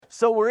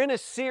So we're in a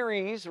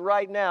series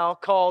right now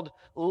called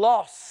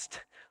Lost.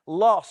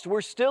 Lost.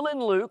 We're still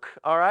in Luke,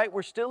 all right?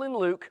 We're still in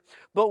Luke,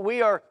 but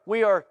we are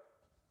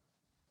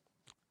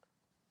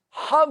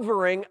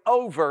hovering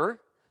over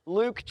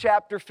Luke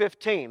chapter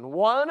 15,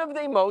 one of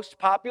the most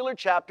popular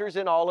chapters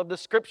in all of the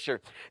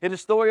Scripture. It is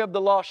the story of the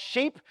lost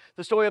sheep,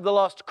 the story of the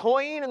lost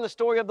coin, and the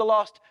story of the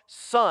lost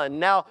son.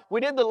 Now, we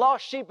did the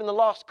lost sheep and the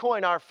lost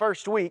coin our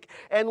first week,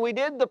 and we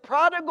did the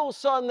prodigal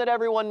son that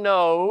everyone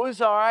knows,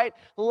 all right,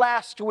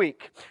 last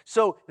week.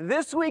 So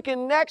this week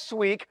and next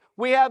week,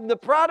 we have the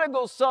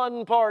prodigal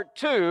son part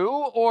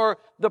 2, or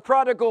the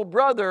prodigal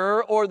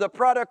brother, or the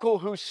prodigal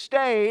who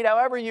stayed,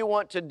 however you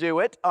want to do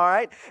it, all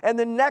right? And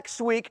then next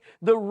week,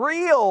 the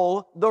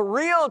real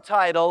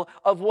title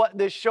of what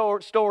this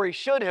short story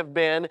should have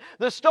been,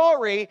 the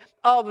story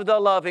of the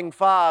loving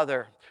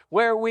Father,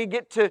 where we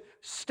get to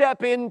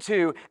step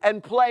into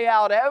and play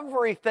out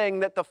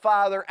everything that the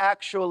Father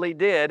actually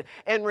did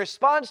in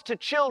response to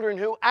children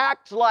who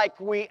act like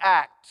we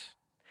act.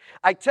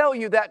 I tell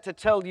you that to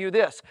tell you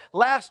this.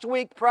 Last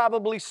week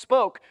probably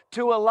spoke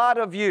to a lot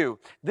of you.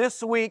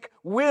 This week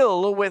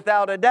will,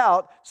 without a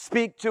doubt,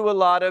 speak to a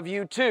lot of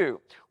you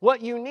too.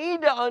 What you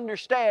need to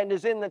understand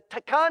is in the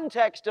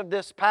context of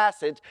this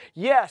passage,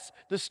 yes,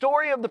 the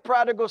story of the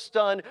prodigal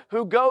son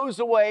who goes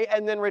away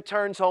and then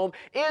returns home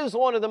is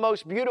one of the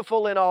most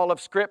beautiful in all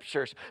of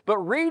Scriptures. But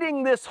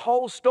reading this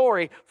whole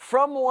story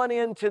from one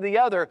end to the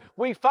other,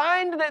 we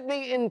find that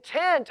the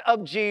intent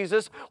of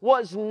Jesus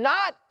was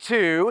not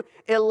to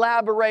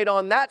elaborate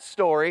on that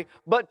story,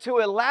 but to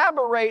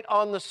elaborate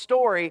on the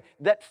story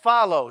that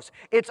follows.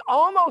 It's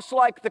almost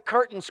like the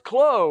curtains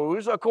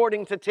close,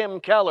 according to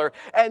Tim Keller,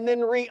 and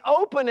then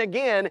reopen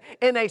again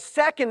in a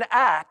second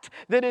act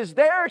that is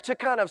there to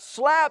kind of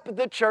slap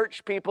the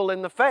church people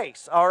in the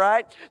face, all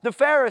right? The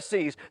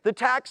Pharisees, the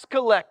tax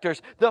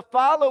collectors, the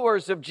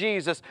followers of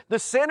Jesus, the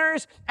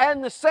sinners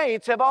and the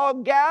saints have all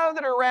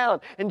gathered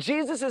around, and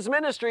Jesus'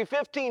 ministry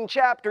 15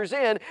 chapters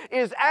in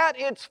is at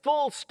its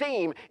full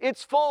steam,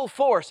 its full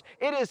force.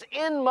 It is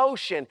in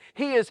motion.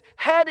 He is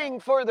heading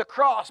for the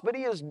cross, but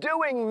He is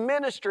doing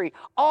ministry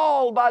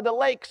all by the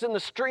lakes and the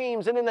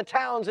streams and in the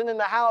towns and in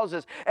the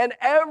houses. And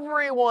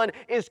everyone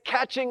is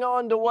catching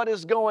on to what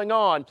is going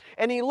on.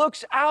 And He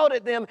looks out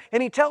at them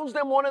and He tells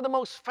them one of the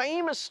most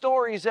famous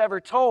stories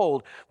ever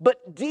told.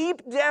 But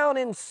deep down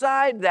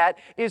inside that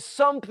is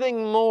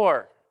something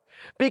more,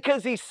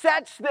 because He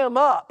sets them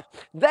up.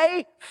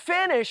 They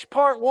finish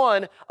part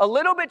 1 a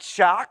little bit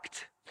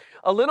shocked,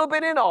 a little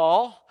bit in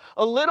awe,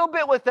 a little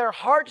bit with their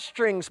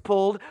heartstrings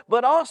pulled,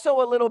 but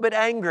also a little bit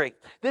angry.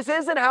 This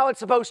isn't how it's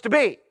supposed to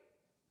be.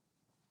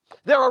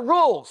 There are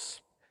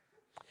rules.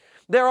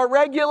 There are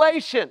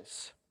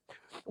regulations.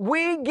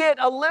 We get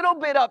a little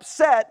bit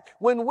upset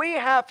when we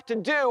have to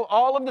do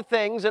all of the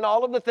things and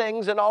all of the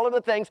things and all of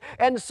the things,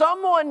 and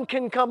someone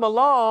can come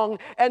along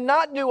and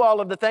not do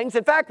all of the things.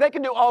 In fact, they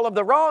can do all of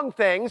the wrong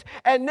things,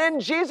 and then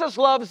Jesus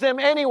loves them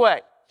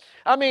anyway.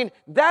 I mean,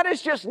 that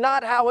is just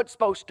not how it's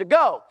supposed to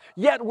go.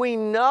 Yet we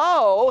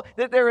know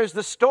that there is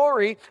the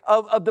story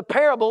of the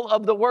parable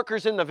of the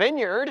workers in the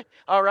vineyard,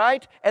 all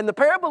right? And the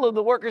parable of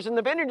the workers in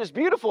the vineyard is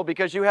beautiful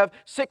because you have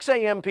 6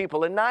 a.m.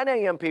 people and 9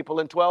 a.m. people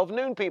and 12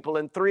 noon people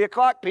and 3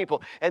 o'clock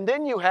people. And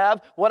then you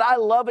have what I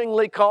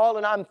lovingly call,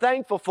 and I'm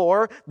thankful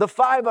for, the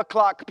 5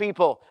 o'clock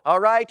people,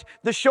 all right?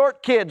 The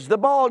short kids, the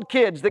bald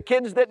kids, the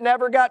kids that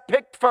never got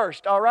picked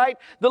first, all right?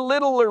 The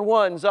littler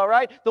ones, all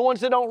right? The ones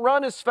that don't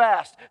run as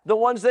fast, the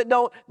ones that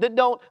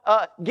don't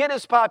get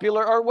as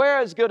popular or wear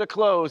as good a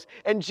clothes.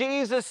 And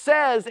Jesus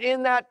says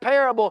in that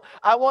parable,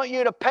 I want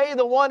you to pay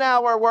the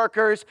 1-hour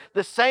workers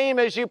the same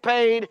as you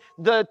paid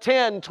the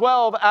 10,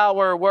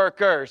 12-hour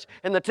workers.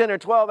 And the 10 or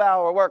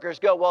 12-hour workers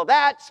go, well,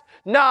 that's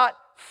not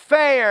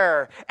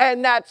fair.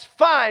 And that's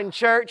fine,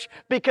 church,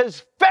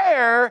 because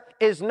fair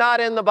is not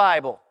in the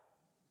Bible.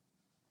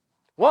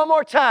 One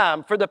more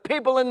time for the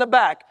people in the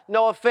back.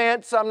 No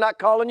offense, I'm not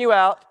calling you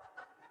out.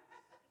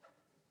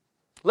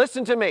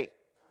 Listen to me.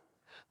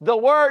 The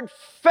word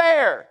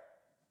fair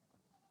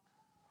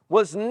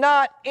was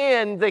not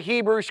in the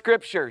Hebrew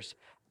Scriptures,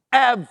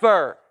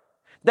 ever.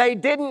 They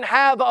didn't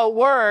have a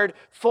word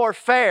for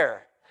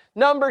fair.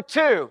 Number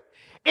 2,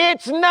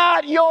 it's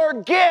not your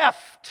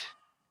gift.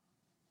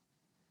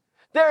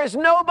 There is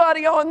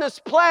nobody on this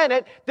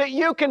planet that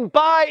you can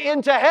buy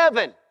into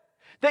heaven,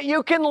 that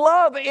you can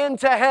love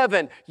into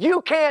heaven.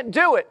 You can't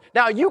do it.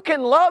 Now, you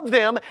can love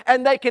them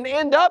and they can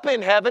end up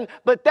in heaven,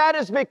 but that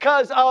is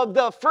because of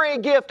the free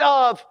gift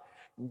of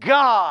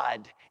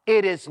God.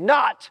 It is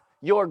not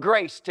your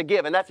grace to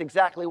give. And that's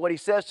exactly what He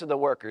says to the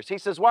workers. He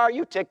says, why are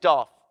you ticked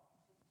off?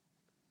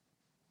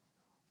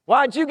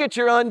 Why'd you get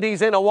your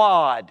undies in a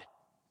wad?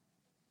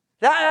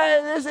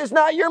 This is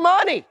not your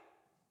money.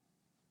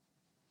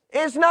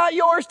 It's not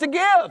yours to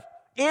give.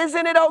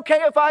 Isn't it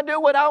okay if I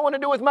do what I want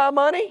to do with my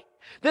money?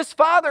 This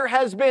father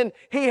has been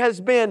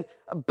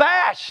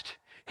bashed.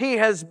 He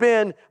has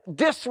been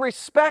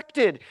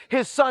disrespected.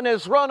 His son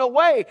has run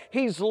away.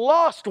 He's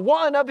lost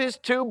one of his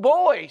 2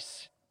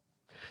 boys.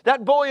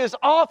 That boy is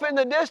off in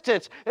the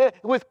distance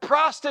with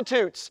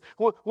prostitutes,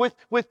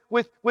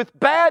 with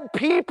bad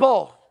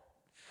people.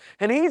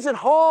 And he's at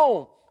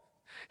home.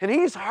 And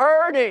he's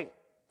hurting.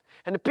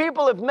 And the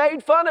people have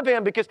made fun of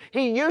him because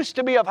he used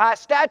to be of high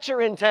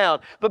stature in town.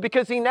 But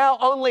because he now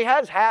only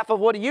has half of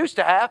what he used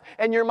to have,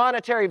 and your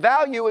monetary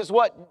value is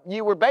what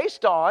you were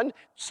based on,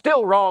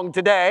 still wrong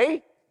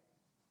today.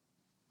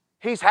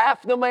 He's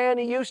half the man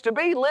he used to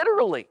be,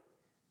 literally.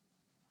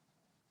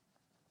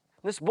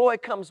 This boy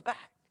comes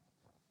back.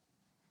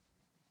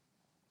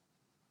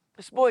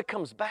 This boy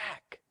comes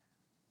back.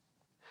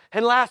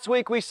 And last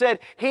week we said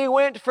he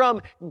went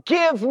from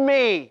give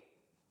me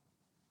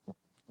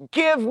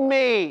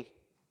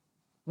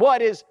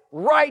what is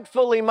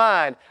rightfully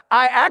mine.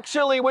 I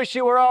actually wish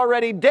you were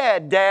already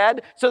dead,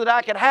 Dad, so that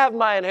I could have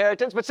my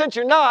inheritance. But since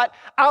you're not,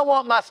 I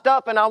want my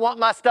stuff, and I want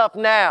my stuff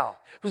now.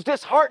 It was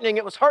disheartening.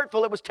 It was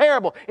hurtful. It was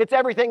terrible. It's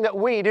everything that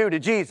we do to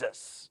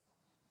Jesus.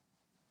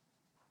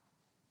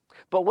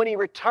 But when he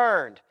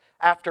returned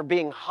after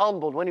being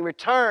humbled, when he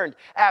returned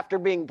after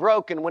being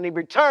broken, when he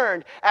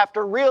returned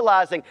after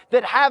realizing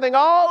that having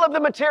all of the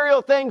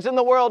material things in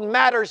the world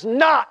matters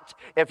not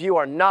if you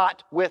are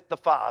not with the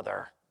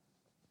Father.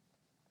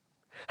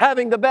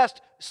 Having the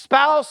best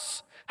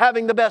spouse,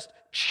 having the best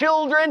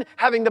children,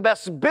 having the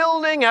best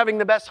building, having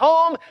the best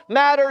home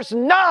matters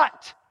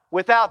not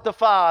without the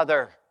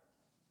Father.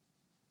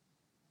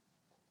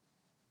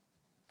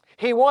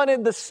 He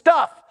wanted the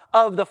stuff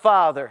of the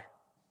Father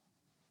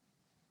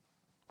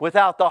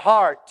without the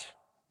heart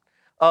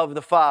of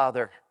the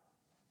Father.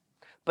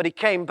 But he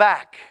came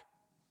back.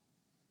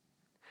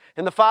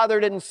 And the Father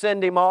didn't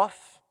send him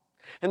off.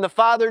 And the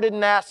Father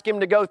didn't ask him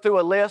to go through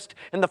a list.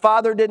 And the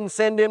Father didn't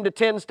send him to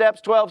 10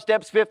 steps, 12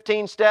 steps,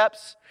 15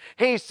 steps.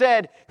 He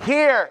said,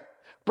 here,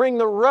 bring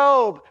the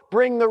robe,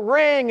 bring the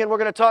ring. And we're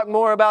going to talk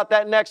more about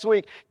that next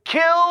week.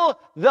 Kill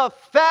the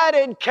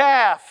fatted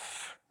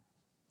calf.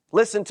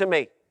 Listen to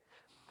me.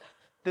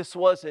 This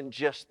wasn't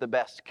just the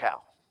best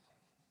cow.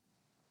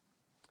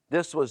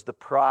 This was the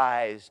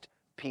prized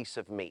piece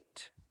of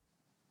meat.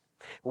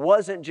 It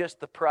wasn't just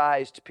the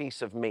prized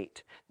piece of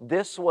meat.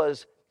 This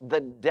was the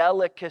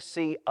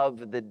delicacy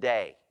of the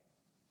day.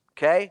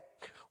 Okay?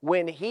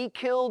 When he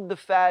killed the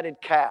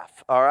fatted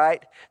calf, all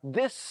right,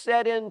 this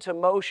set into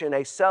motion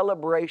a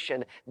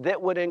celebration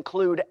that would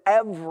include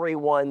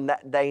everyone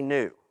that they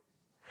knew.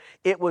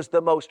 It was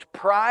the most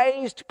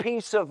prized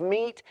piece of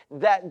meat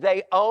that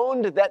they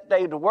owned, that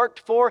they'd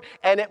worked for,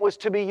 and it was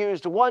to be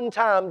used one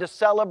time to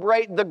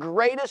celebrate the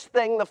greatest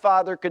thing the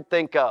Father could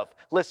think of.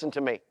 Listen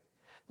to me.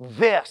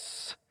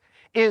 This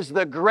is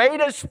the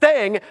greatest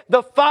thing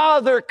the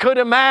Father could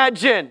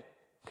imagine.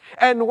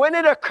 And when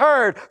it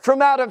occurred,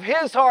 from out of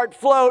His heart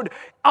flowed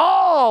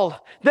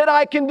all that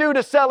I can do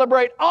to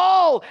celebrate,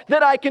 all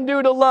that I can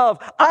do to love.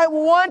 I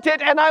want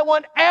it, and I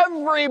want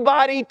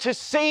everybody to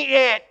see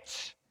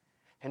it.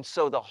 And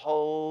so the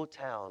whole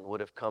town would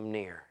have come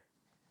near.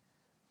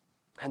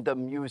 And the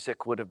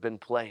music would have been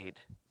played.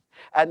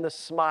 And the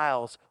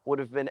smiles would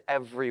have been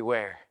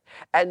everywhere.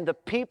 And the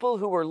people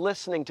who were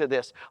listening to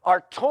this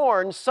are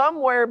torn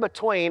somewhere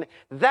between,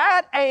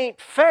 that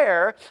ain't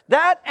fair,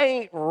 that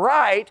ain't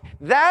right,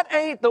 that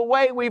ain't the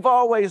way we've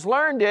always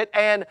learned it,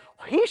 and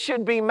he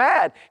should be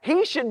mad,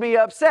 he should be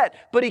upset,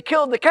 but he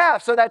killed the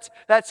calf, so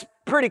that's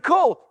pretty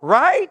cool,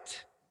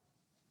 right?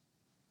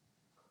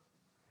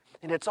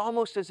 And it's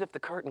almost as if the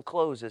curtain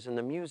closes and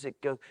the music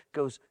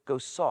goes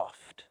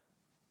soft.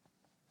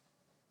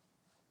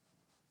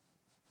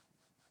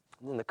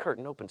 And then the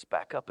curtain opens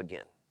back up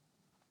again.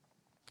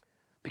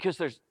 Because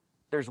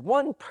there's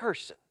one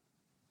person.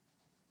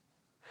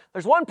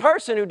 There's one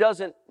person who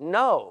doesn't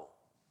know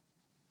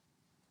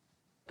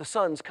the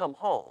son's come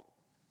home.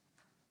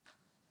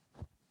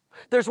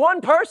 There's one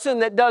person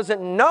that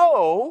doesn't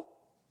know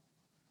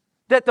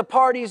that the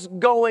party's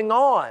going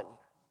on.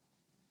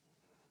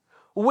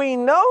 We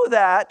know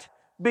that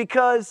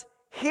because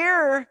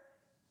here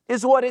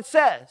is what it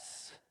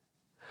says.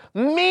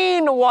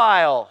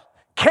 Meanwhile,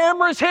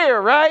 camera's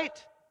here, right?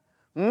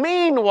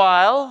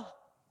 Meanwhile,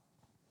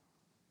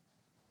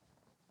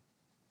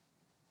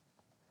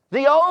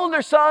 the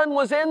older son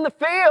was in the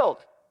field.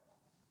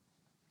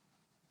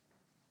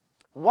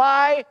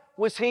 Why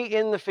was he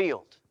in the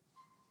field?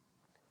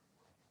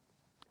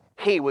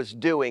 He was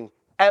doing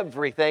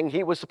everything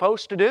he was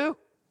supposed to do.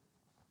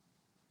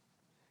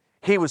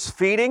 He was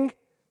feeding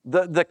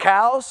the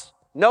cows.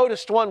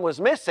 Noticed one was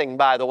missing,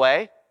 by the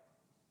way.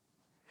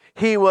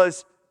 He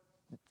was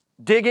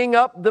digging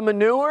up the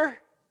manure,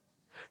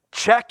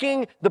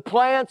 checking the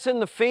plants in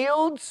the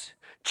fields,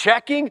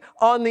 checking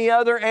on the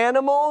other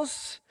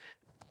animals,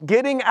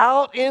 getting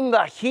out in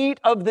the heat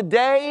of the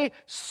day,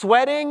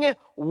 sweating,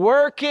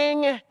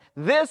 working.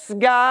 This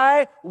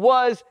guy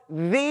was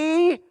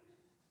the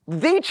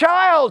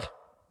child.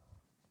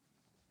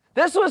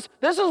 This is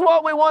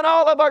what we want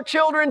all of our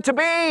children to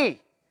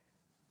be.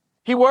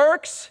 He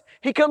works,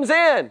 he comes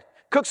in,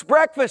 cooks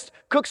breakfast,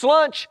 cooks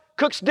lunch,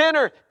 cooks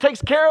dinner, takes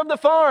care of the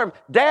farm.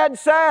 Dad's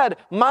sad.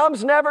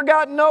 Mom's never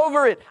gotten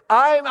over it.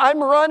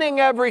 I'm running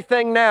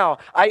everything now.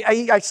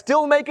 I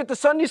still make it to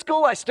Sunday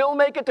school. I still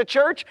make it to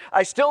church.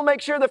 I still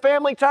make sure the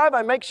family tithe.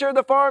 I make sure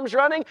the farm's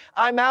running.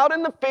 I'm out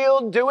in the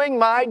field doing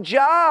my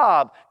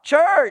job.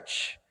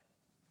 Church,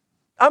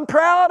 I'm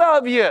proud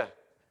of you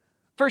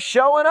for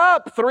showing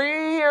up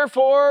 3 or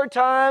 4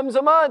 times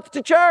a month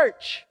to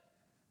church.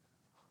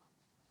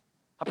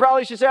 I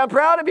probably should say I'm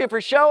proud of you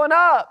for showing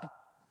up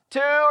 2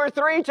 or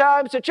 3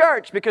 times to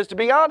church, because to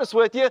be honest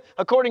with you,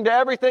 according to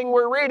everything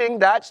we're reading,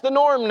 that's the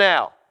norm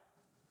now.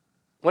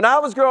 When I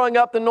was growing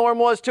up, the norm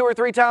was 2 or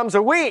 3 times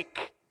a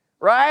week,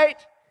 right?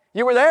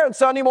 You were there on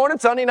Sunday morning,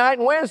 Sunday night,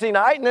 and Wednesday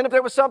night, and then if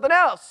there was something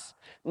else.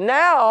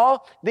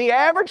 Now, the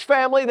average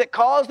family that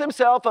calls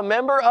themselves a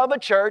member of a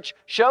church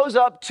shows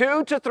up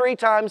 2 to 3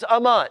 times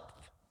a month.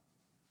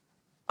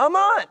 A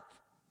month.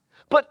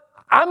 But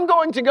I'm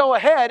going to go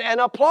ahead and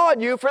applaud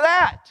you for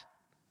that.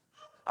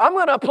 I'm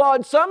going to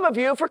applaud some of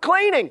you for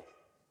cleaning.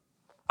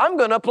 I'm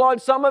going to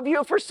applaud some of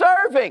you for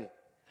serving.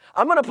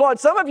 I'm going to applaud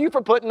some of you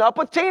for putting up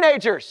with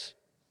teenagers.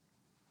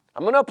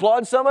 I'm going to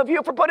applaud some of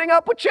you for putting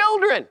up with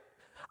children.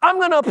 I'm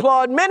going to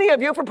applaud many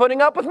of you for putting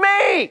up with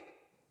me.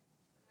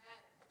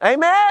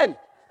 Amen.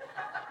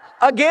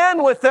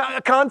 Again, with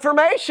the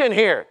confirmation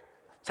here.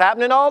 It's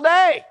happening all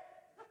day.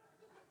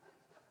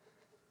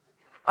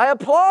 I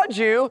applaud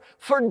you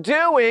for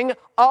doing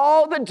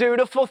all the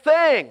dutiful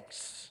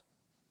things.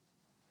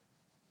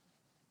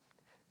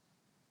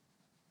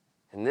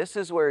 And this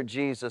is where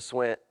Jesus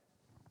went.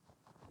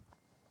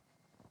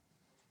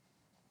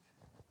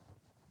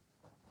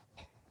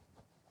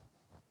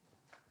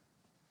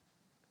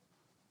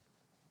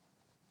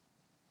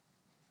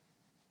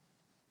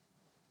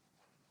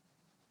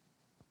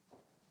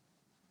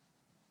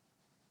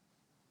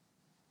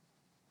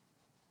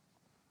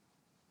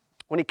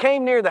 When he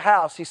came near the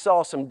house, he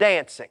saw some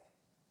dancing.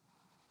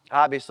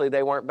 Obviously,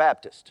 they weren't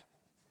Baptist.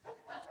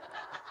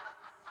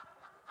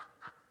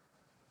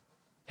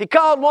 He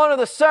called one of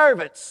the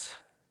servants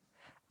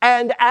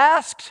and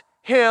asked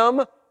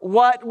him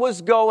what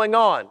was going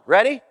on.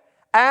 Ready?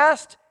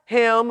 Asked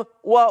him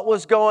what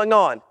was going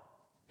on.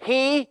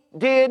 He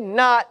did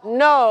not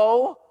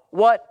know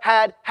what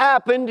had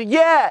happened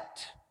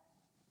yet.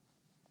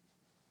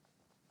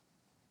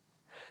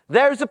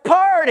 There's a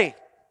party.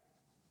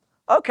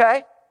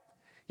 Okay.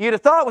 You'd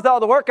have thought with all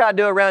the work I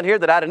do around here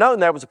that I'd have known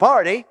there was a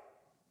party.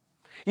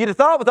 You'd have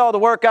thought with all the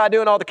work I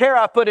do and all the care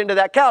I put into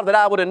that cow that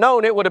I would have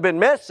known it would have been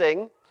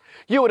missing.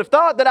 You would have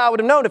thought that I would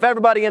have known if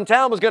everybody in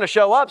town was going to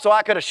show up so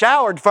I could have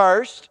showered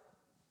first.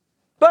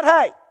 But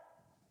hey,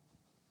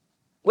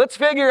 let's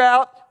figure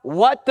out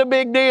what the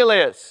big deal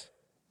is.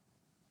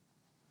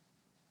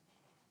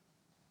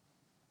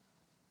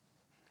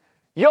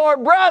 Your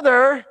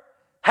brother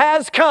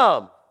has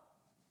come.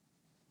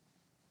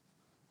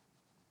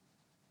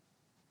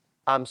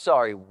 I'm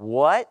sorry,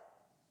 what?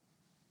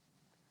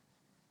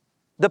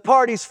 The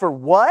party's for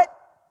what?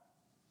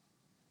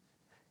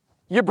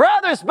 Your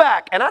brother's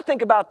back. And I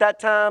think about that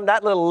time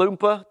that little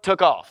loompa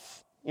took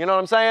off. You know what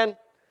I'm saying?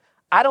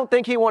 I don't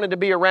think he wanted to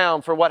be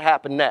around for what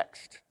happened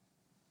next.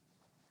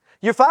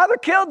 Your father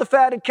killed the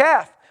fatted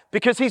calf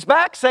because he's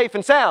back safe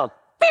and sound.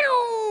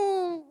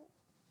 Pew!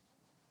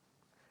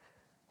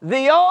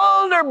 The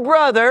older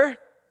brother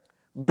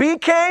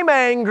became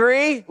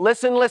angry,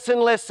 listen,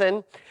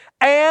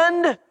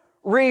 and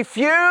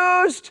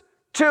refused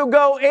to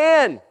go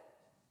in.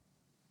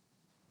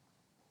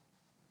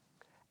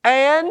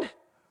 And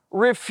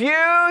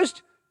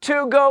refused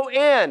to go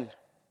in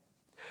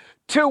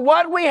to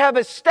what we have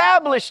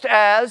established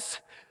as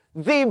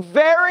the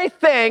very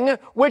thing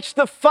which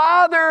the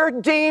Father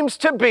deems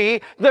to be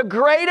the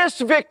greatest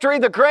victory,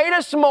 the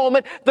greatest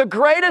moment, the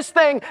greatest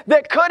thing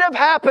that could have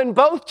happened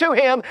both to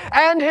him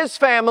and his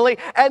family.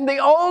 And the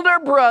older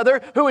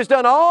brother, who has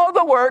done all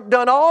the work,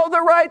 done all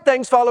the right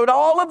things, followed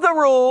all of the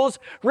rules,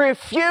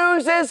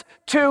 refuses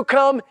to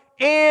come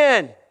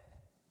in.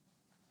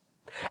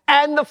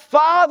 And the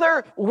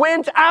father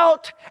went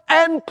out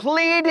and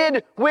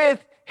pleaded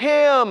with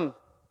him.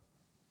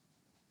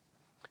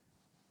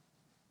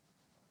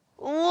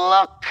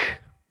 Look,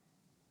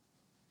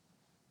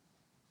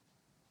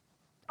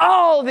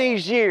 all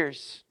these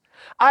years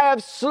I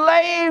have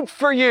slaved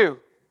for you.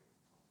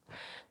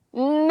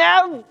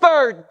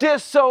 Never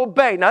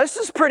disobey. Now, this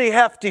is a pretty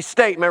hefty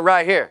statement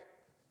right here.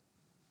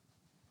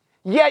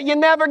 Yet you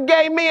never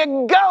gave me a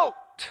goat.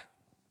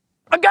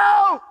 A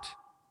goat.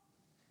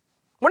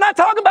 We're not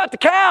talking about the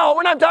cow.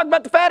 We're not talking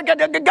about the fat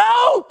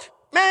goat.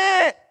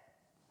 Man,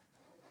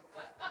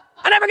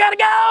 I never got a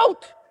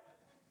goat.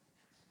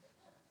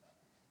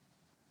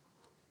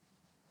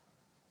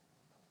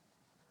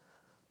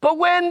 But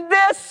when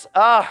this,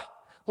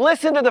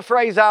 listen to the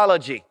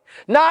phraseology.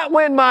 Not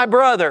when my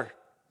brother,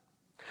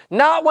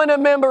 not when a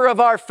member of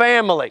our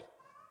family,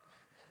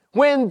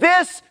 when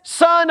this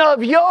son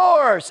of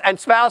yours, and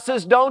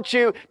spouses, don't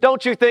you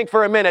think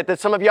for a minute that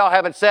some of y'all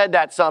haven't said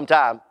that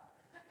sometime.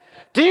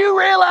 Do you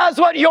realize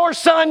what your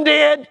son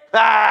did?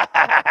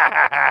 As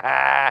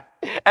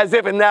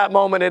if in that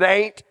moment it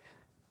ain't.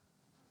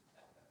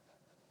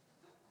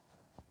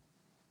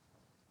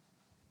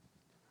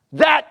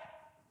 that,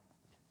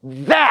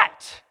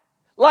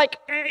 like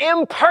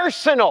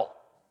impersonal,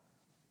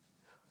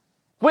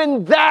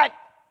 when that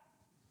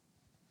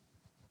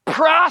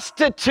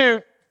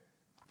prostitute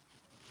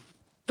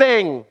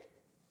thing,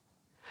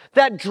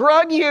 that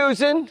drug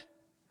using,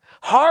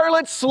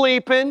 harlot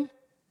sleeping,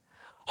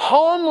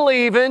 home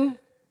leaving,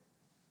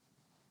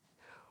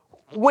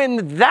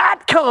 when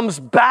that comes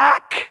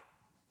back,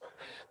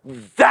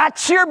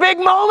 that's your big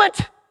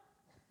moment.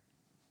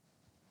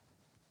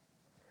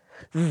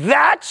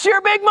 That's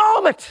your big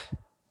moment.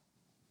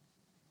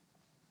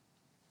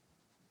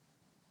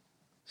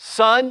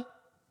 Son,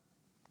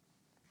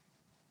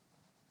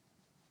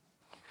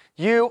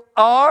 you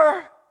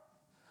are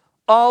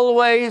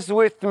always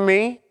with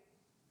me,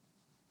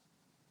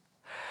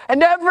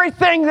 and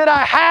everything that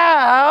I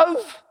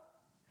have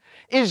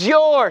is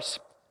yours.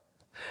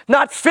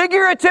 Not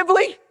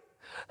figuratively,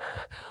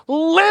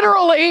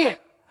 literally,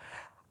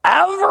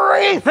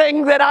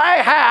 everything that I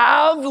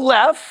have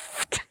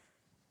left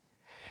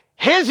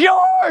is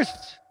yours.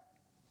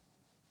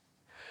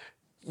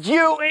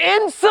 You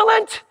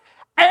insolent,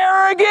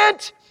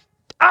 arrogant,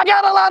 I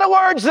got a lot of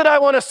words that I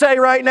want to say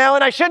right now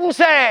and I shouldn't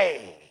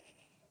say.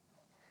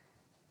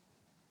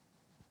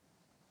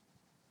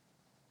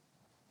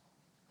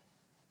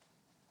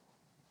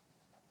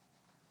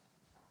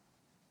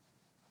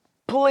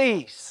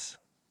 Please,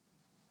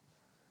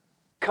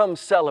 come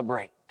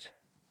celebrate.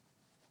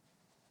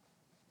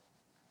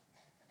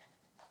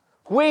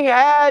 We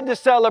had to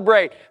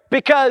celebrate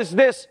because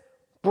this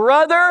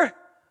brother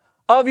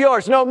of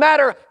yours, no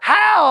matter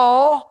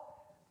how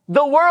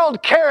the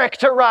world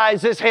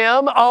characterizes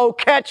him, oh,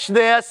 catch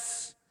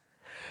this.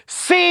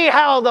 See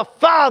how the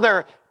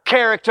Father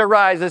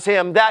characterizes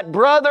him, that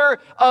brother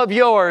of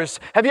yours.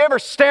 Have you ever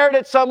stared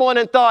at someone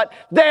and thought,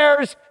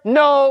 there's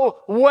no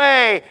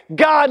way?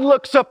 God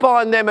looks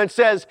upon them and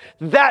says,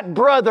 that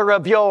brother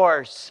of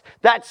yours,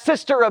 that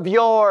sister of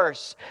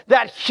yours,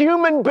 that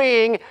human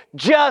being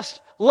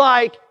just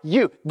like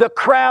you. The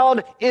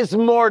crowd is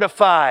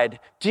mortified.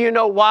 Do you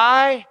know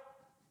why?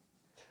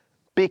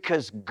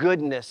 Because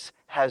goodness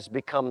has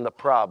become the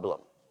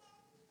problem.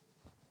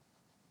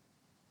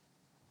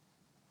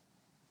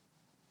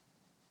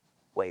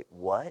 Wait,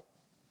 what?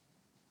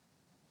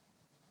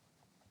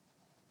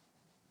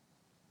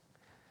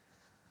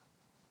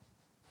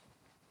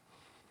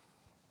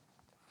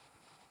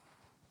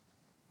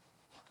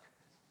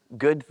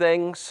 Good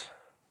things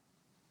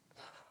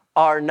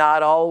are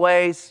not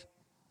always.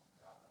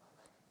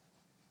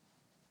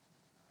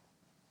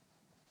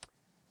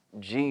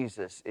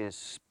 Jesus is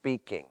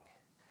speaking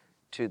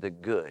to the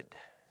good,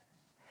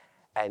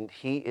 and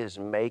he is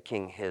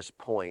making his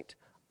point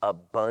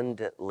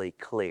abundantly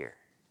clear.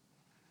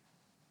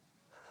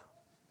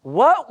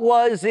 What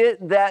was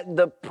it that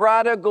the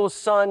prodigal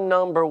son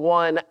number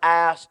one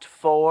asked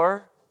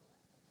for?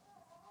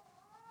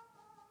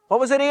 What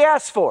was it he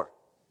asked for?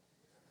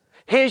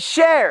 His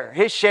share.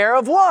 His share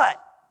of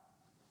what?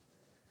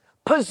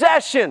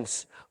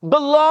 Possessions,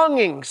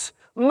 belongings,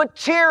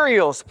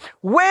 materials.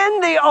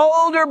 When the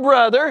older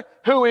brother,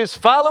 who is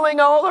following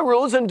all the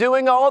rules and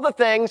doing all the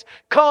things,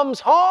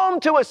 comes home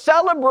to a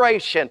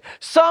celebration,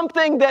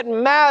 something that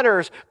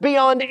matters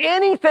beyond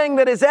anything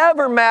that has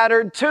ever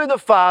mattered to the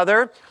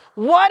father,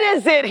 what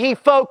is it he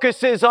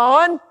focuses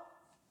on?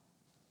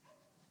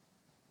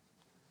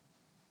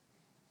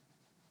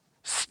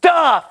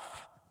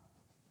 Stuff.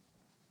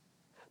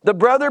 The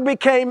brother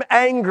became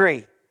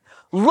angry.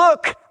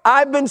 Look,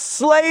 I've been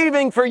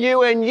slaving for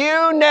you and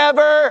you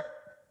never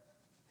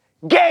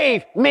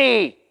gave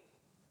me.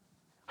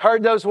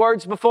 Heard those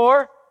words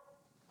before?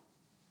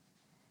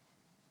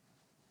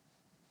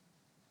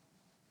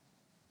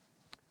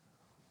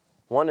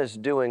 One is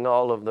doing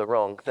all of the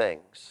wrong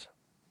things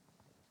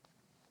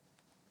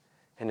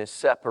and is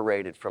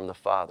separated from the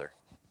Father.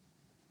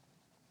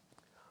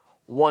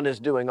 One is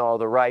doing all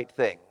the right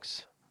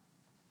things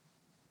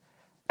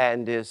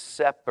and is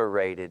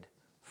separated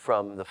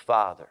from the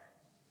Father.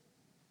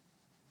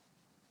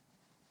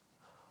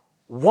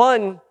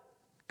 One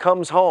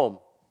comes home.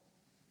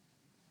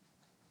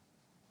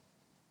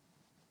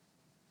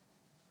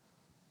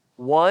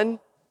 One,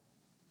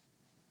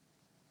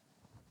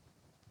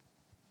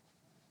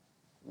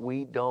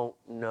 we don't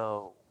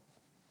know.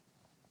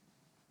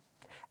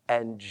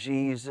 And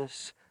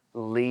Jesus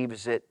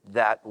leaves it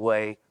that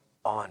way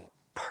on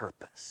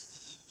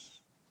purpose.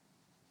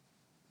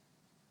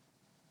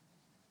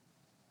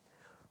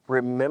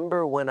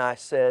 Remember when I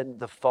said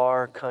the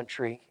far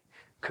country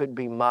could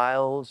be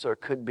miles or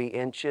could be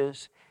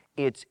inches?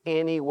 It's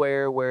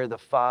anywhere where the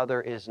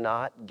Father is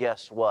not.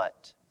 Guess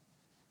what?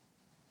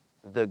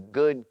 The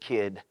good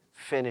kid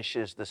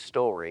finishes the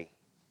story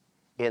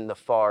in the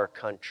far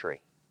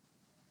country.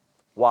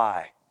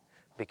 Why?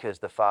 Because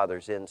the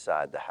Father's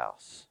inside the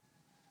house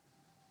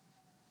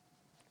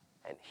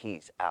and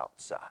he's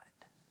outside.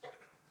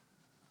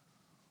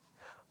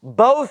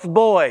 Both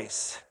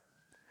boys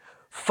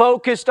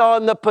focused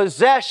on the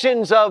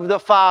possessions of the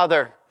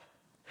Father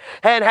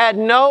and had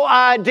no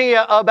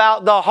idea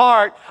about the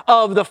heart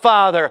of the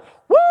Father.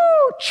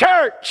 Woo,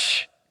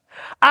 church!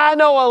 I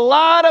know a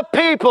lot of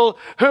people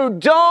who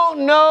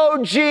don't know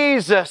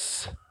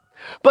Jesus,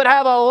 but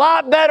have a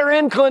lot better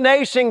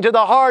inclination to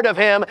the heart of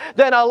Him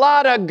than a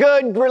lot of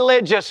good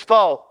religious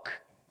folk.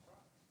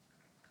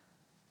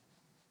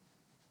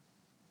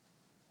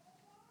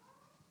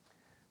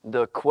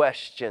 The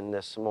question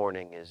this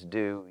morning is,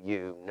 do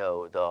you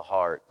know the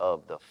heart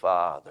of the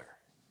Father?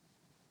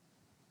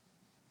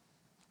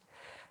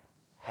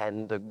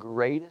 And the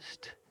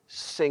greatest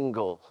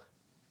single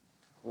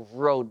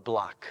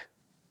roadblock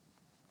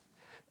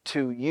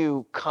to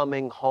you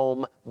coming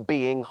home,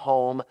 being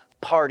home,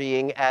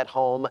 partying at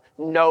home,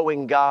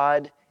 knowing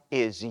God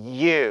is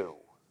you.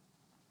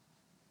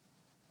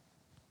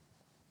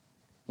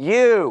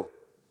 You.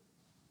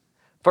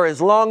 For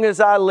as long as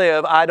I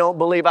live, I don't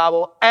believe I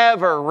will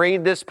ever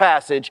read this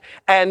passage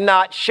and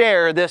not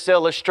share this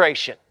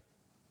illustration.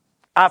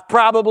 I've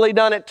probably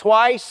done it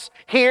twice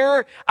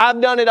here.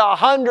 I've done it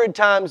 100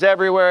 times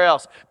everywhere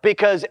else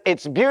because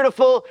it's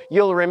beautiful,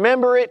 you'll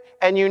remember it,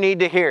 and you need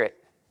to hear it.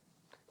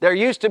 There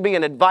used to be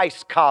an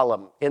advice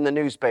column in the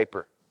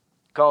newspaper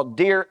called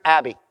Dear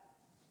Abby.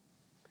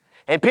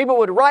 And people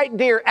would write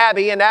Dear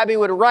Abby, and Abby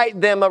would write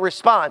them a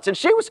response. And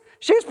she was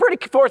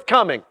pretty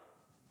forthcoming.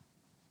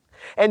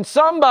 And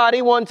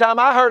somebody, one time,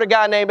 I heard a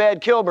guy named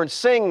Ed Kilburn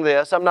sing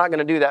this. I'm not going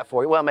to do that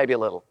for you. Well, maybe a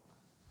little.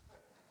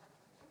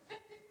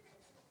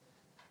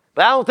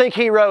 But I don't think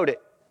he wrote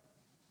it.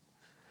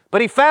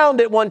 But he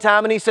found it one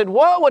time and he said,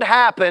 what would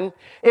happen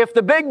if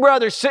the big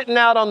brother's sitting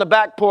out on the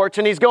back porch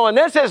and he's going,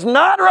 this is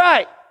not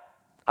right.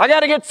 I got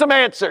to get some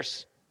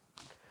answers.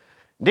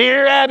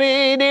 Dear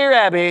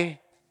Abby,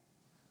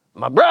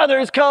 my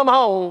brother's come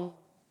home.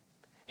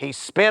 He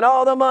spent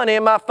all the money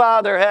my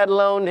father had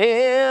loaned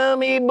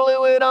him. He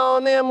blew it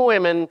on them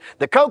women,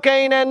 the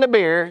cocaine and the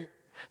beer.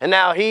 And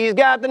now he's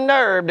got the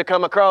nerve to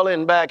come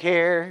a-crawling back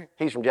here.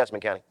 He's from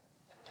Jessamine County.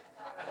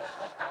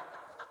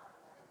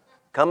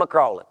 Come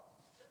a-crawling.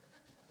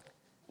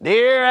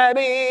 Dear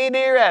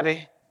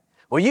Abby,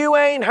 well, you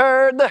ain't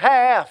heard the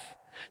half.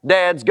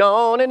 Dad's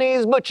gone and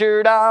he's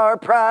butchered our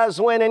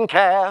prize-winning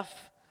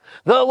calf.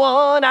 The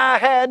one I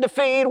had to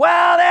feed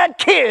while that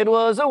kid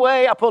was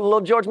away. I pulled a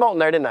little George Moulton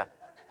there, didn't I?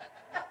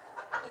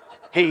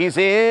 He's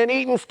in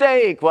eating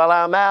steak while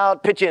I'm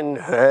out pitching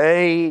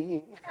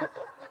hay.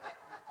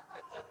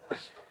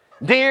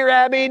 Dear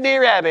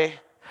Abby,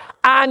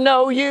 I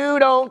know you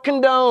don't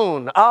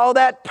condone all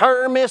that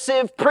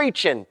permissive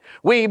preaching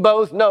we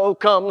both know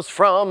comes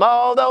from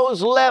all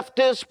those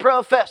leftist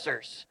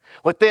professors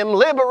with them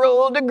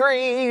liberal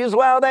degrees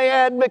while they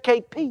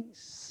advocate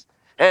peace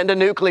and a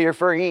nuclear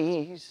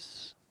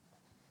freeze.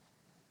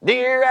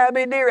 Dear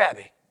Abby,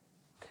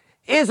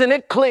 isn't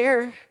it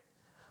clear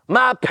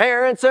my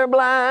parents are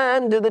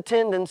blind to the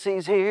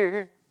tendencies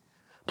here?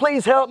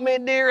 Please help me,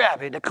 dear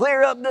Abby, to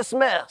clear up this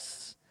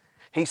mess.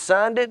 He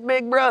signed it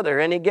Big Brother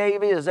and he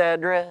gave his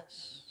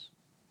address.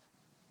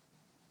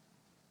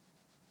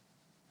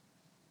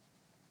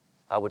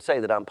 I would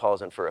say that I'm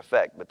pausing for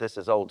effect, but this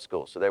is old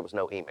school, so there was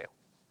no email.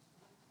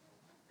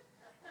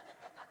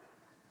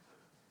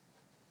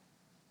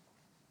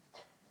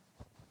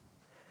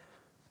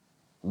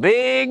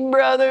 Big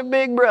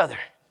Brother.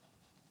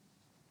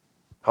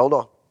 Hold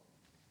on.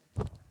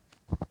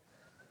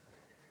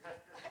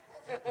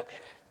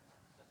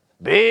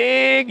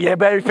 You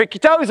better pick your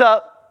toes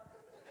up.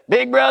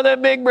 Big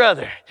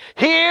brother,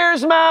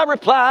 here's my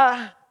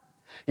reply.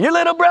 Your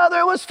little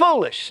brother was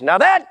foolish, now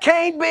that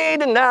can't be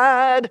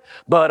denied.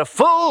 But a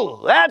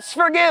fool that's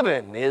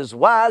forgiven is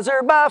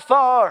wiser by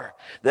far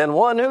than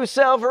one who's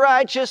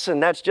self-righteous,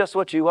 and that's just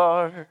what you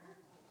are.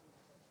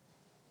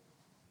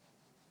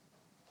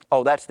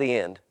 Oh, that's the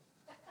end.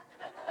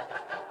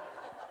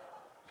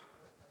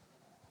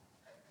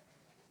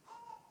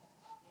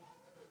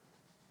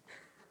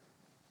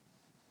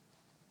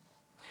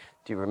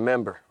 Do you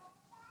remember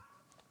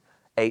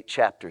 8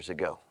 chapters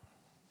ago,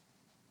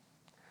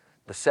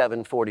 the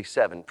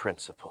 747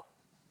 principle,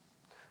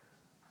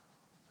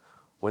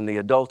 when the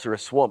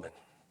adulterous woman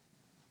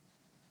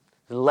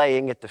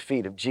laying at the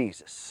feet of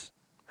Jesus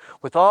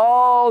with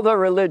all the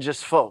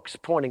religious folks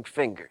pointing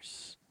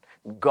fingers,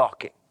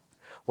 gawking,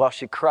 while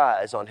she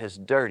cries on his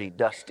dirty,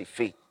 dusty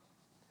feet,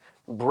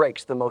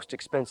 breaks the most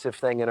expensive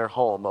thing in her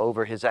home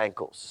over his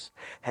ankles,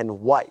 and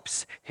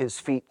wipes his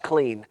feet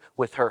clean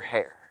with her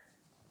hair.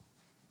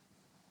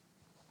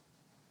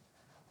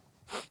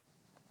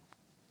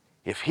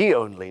 If he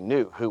only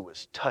knew who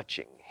was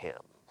touching him.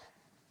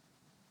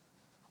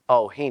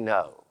 Oh, he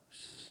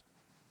knows.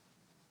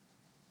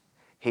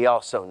 He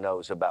also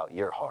knows about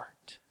your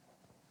heart.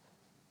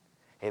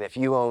 And if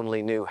you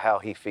only knew how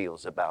he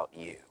feels about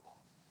you.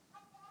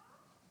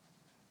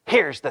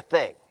 Here's the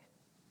thing.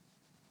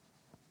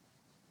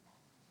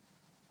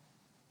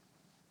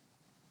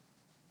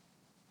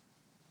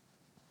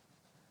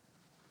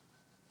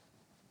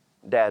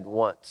 Dad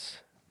wants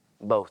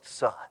both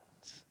sons.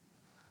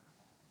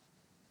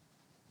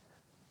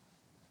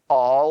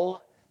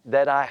 All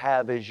that I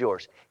have is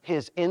yours.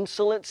 His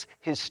insolence,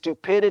 his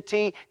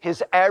stupidity,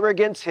 his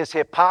arrogance, his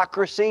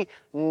hypocrisy,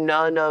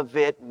 none of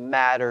it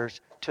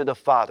matters to the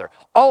Father.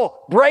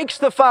 Oh, breaks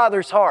the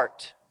Father's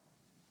heart,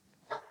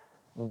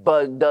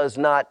 but does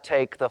not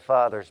take the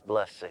Father's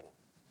blessing.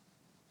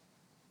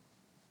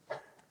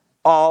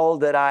 All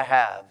that I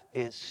have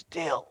is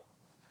still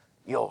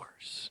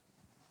yours.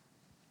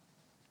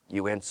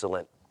 You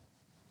insolent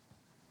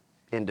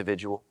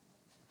individual.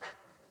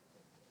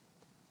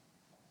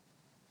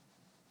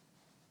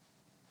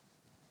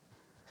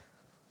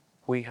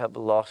 We have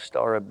lost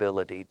our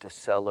ability to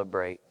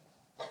celebrate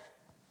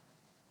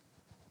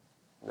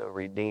the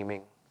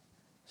redeeming,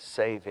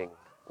 saving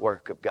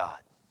work of God.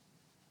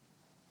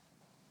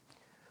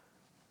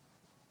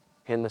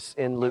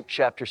 In Luke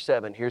chapter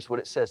 7, here's what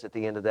it says at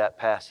the end of that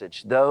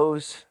passage.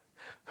 Those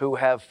who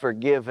have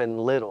forgiven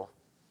little,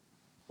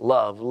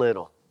 love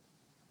little.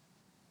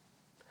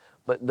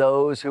 But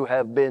those who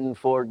have been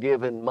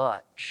forgiven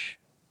much,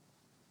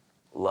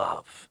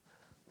 love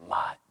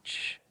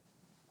much.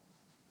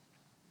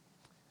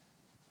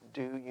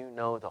 Do you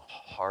know the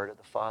heart of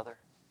the Father?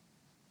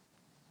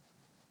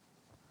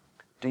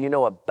 Do you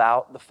know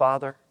about the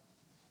Father?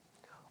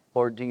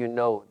 Or do you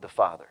know the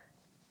Father?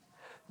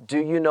 Do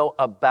you know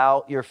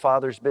about your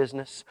Father's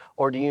business?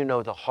 Or do you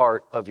know the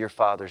heart of your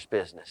Father's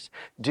business?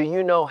 Do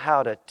you know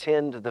how to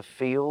tend the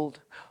field?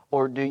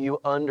 Or do you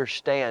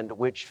understand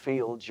which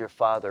fields your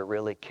Father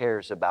really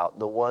cares about?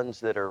 The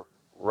ones that are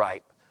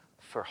ripe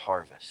for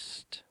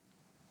harvest.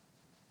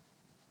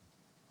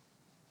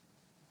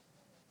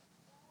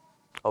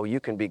 Oh, you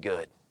can be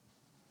good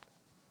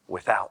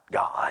without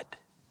God.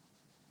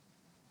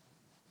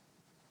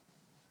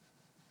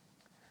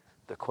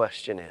 The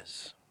question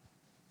is,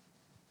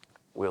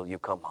 will you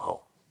come home?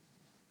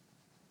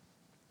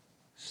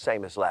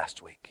 Same as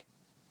last week.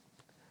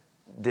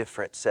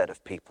 Different set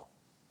of people.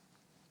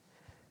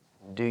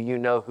 Do you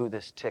know who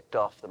this ticked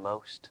off the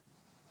most?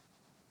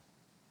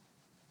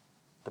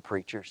 The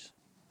preachers,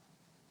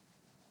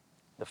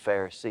 the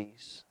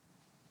Pharisees,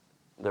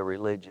 the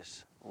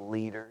religious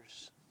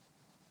leaders,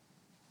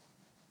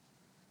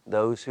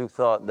 those who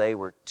thought they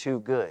were too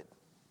good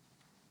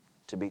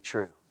to be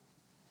true.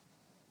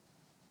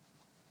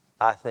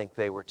 I think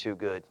they were too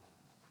good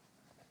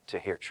to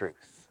hear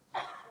truth.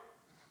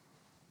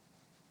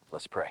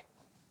 Let's pray.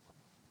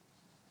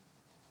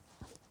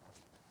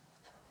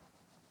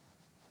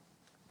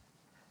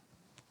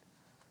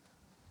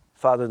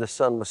 Father, the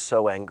son was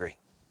so angry.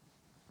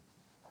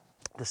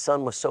 The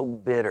son was so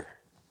bitter.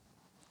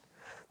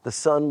 The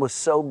son was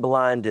so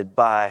blinded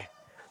by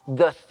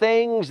the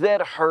things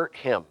that hurt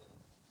him.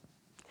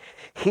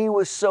 He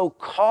was so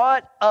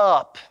caught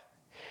up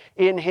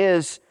in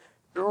his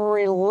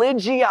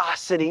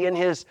religiosity, in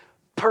his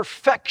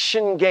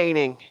perfection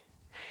gaining.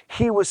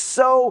 He was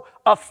so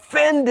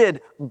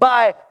offended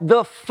by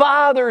the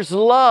Father's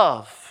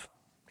love.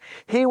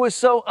 He was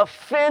so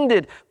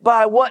offended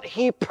by what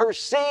he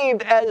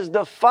perceived as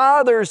the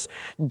Father's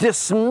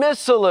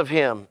dismissal of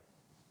him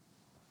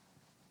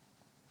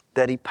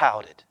that he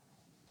pouted.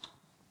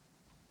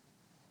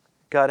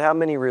 God, how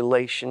many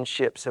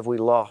relationships have we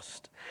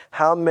lost?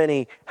 How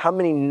many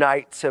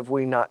nights have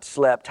we not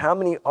slept? How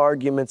many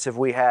arguments have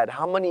we had?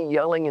 How many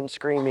yelling and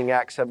screaming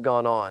acts have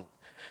gone on?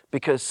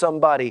 Because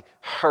somebody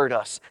hurt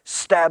us,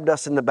 stabbed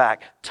us in the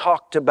back,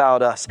 talked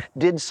about us,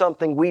 did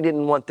something we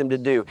didn't want them to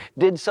do,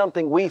 did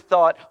something we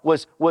thought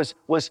was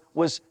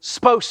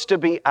supposed to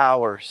be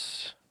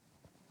ours.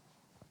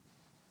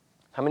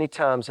 How many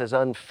times has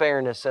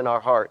unfairness in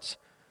our hearts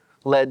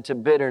led to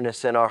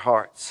bitterness in our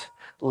hearts,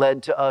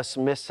 led to us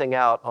missing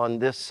out on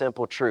this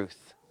simple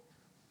truth?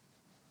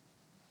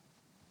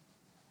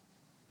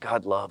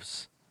 God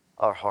loves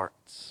our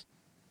hearts.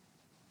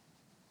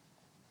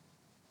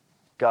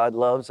 God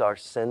loves our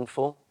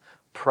sinful,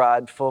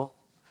 prideful,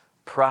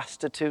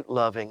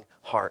 prostitute-loving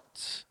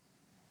hearts.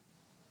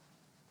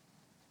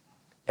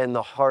 And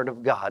the heart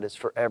of God is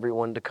for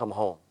everyone to come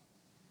home.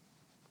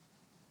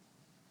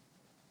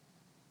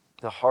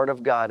 The heart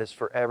of God is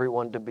for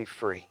everyone to be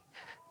free.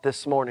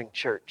 This morning,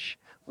 church,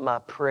 my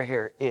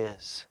prayer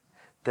is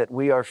that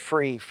we are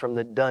free from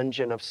the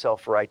dungeon of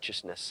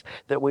self-righteousness,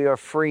 that we are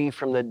free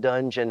from the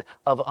dungeon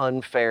of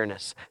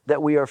unfairness,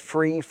 that we are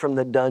free from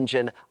the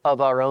dungeon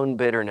of our own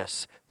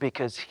bitterness.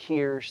 Because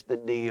here's the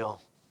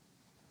deal.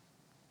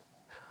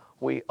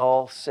 We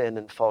all sin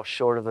and fall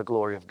short of the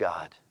glory of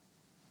God.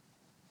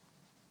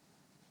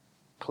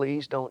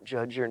 Please don't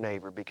judge your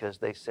neighbor because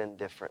they sin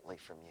differently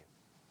from you.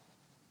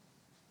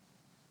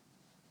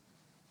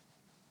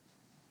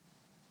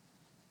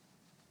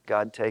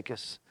 God, take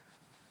us,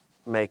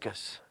 make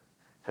us,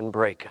 and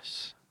break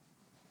us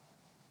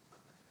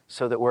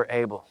so that we're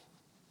able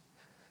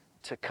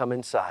to come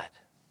inside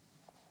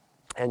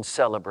and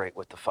celebrate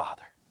with the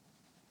Father.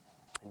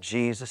 In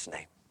Jesus'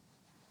 name,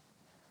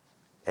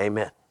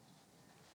 amen.